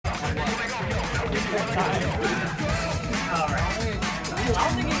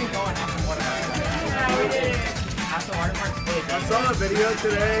don't think you can go on after one of us. Yeah, we did. After water parks, I saw a video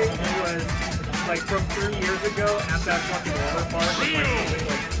today. It was like from 3 years ago at that fucking water park. Like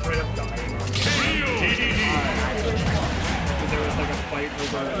straight up dying. There was like a fight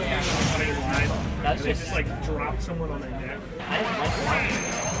over a funny line. They just like dropped someone on their neck. I didn't like it.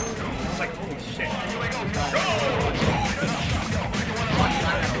 It's like holy shit.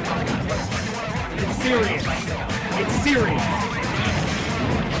 It's serious. It's serious.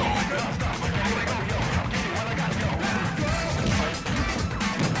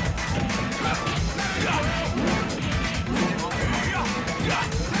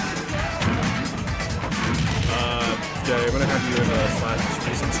 Jay, I'm gonna have you in a slash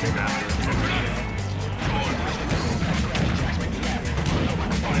recent stream after.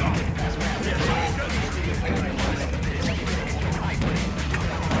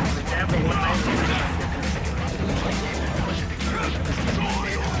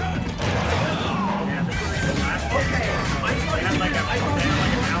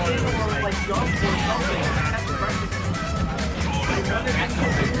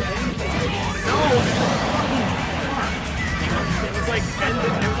 It was like 10 to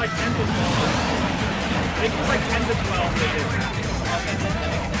 12. I think it was like 10 to 12 they did that.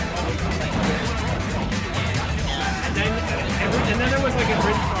 And then there was like a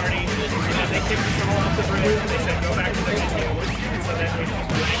bridge party, and they kicked someone off the bridge, and they said go back to the tables. So then we just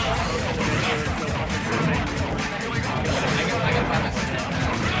went off the bridge, and so fucking insane. I gotta find my sister.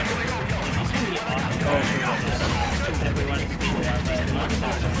 He's gonna be awesome. Oh, yeah. Everyone is being there, but not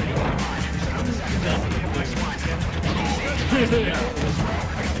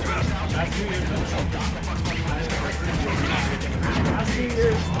Last 2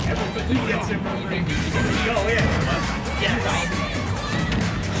 years, everybody gets him over. Go in. Yes.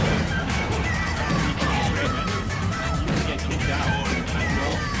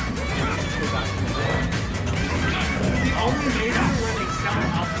 The only major where they sell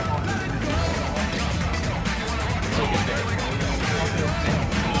alcohol.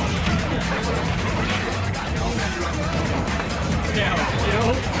 Yeah, you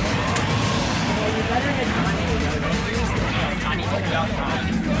know? Well, you better get money.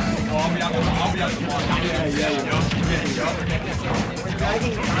 I'll be out the water. We're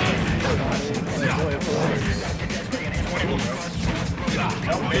dragging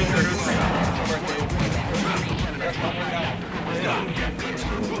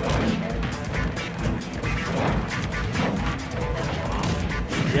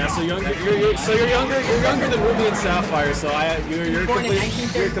Yeah, so you're younger than Ruby and Sapphire, so you're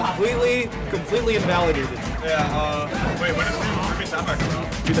completely invalidated. Yeah, wait, when did Ruby Sapphire come out?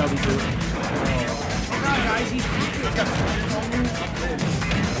 2002.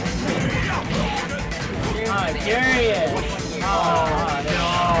 Curious. Oh, no.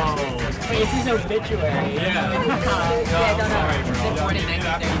 Wait, this is obituary. Yeah. Yeah, I don't know. Born in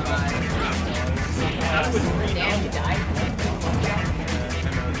 1935. That was pretty Damn, he died.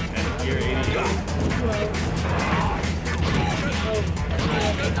 Year 88.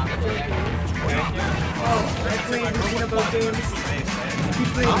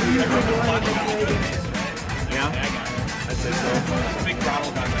 Yeah, I'd say so. Big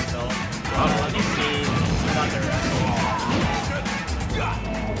throttle guy myself. Let me see about the rest.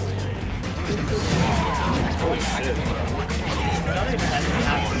 Holy shit.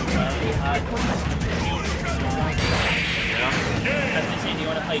 Do you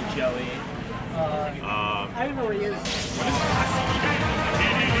want to play Joey? I don't know where he is.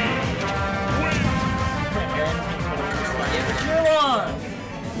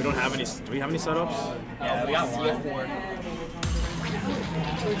 We don't have any. Do we have any setups? Yeah, we got one.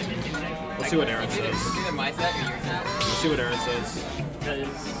 Let's see what Aaron says. Either my set or your set. Let's see what Aaron says.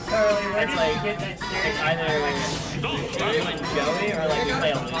 It's like it's either you and Joey or like we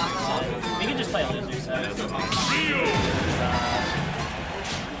play a loser set. We can just play a loser set.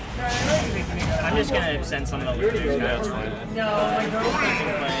 I'm just gonna send some of the losers. Yeah, that's fine. No, my girlfriend's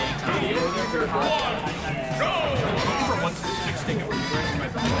gonna play.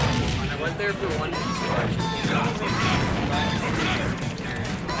 I went there for one.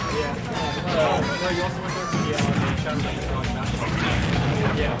 Yeah. You also went there for the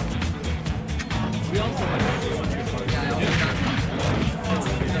Yeah. We also went there for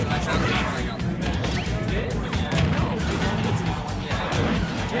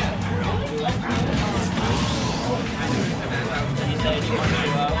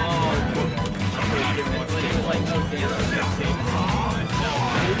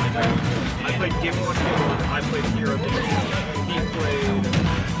I played Game 1, I played Hero Days. He played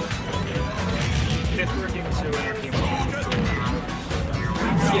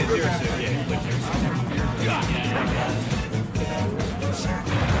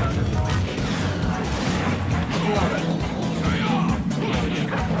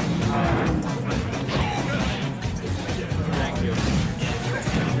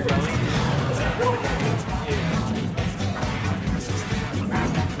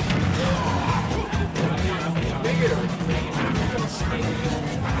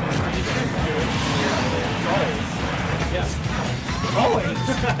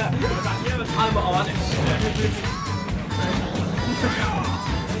Onyx.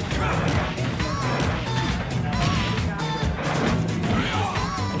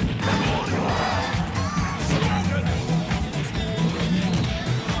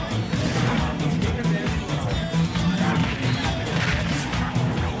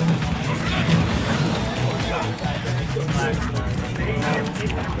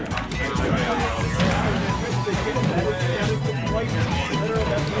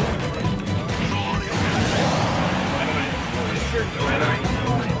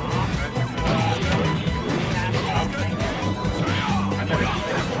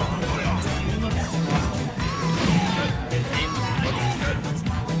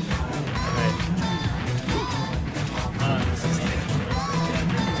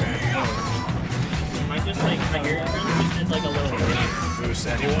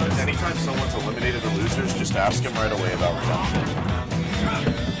 Anytime someone's eliminated the losers, just ask him right away about redemption.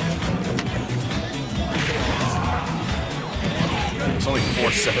 It's only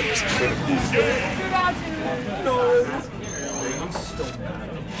 4 seconds.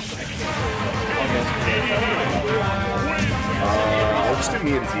 I'll just do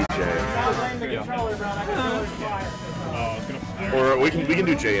me and TJ. Or we can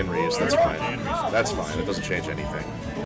do Jay and Reese. That's fine. That's fine. It doesn't change anything.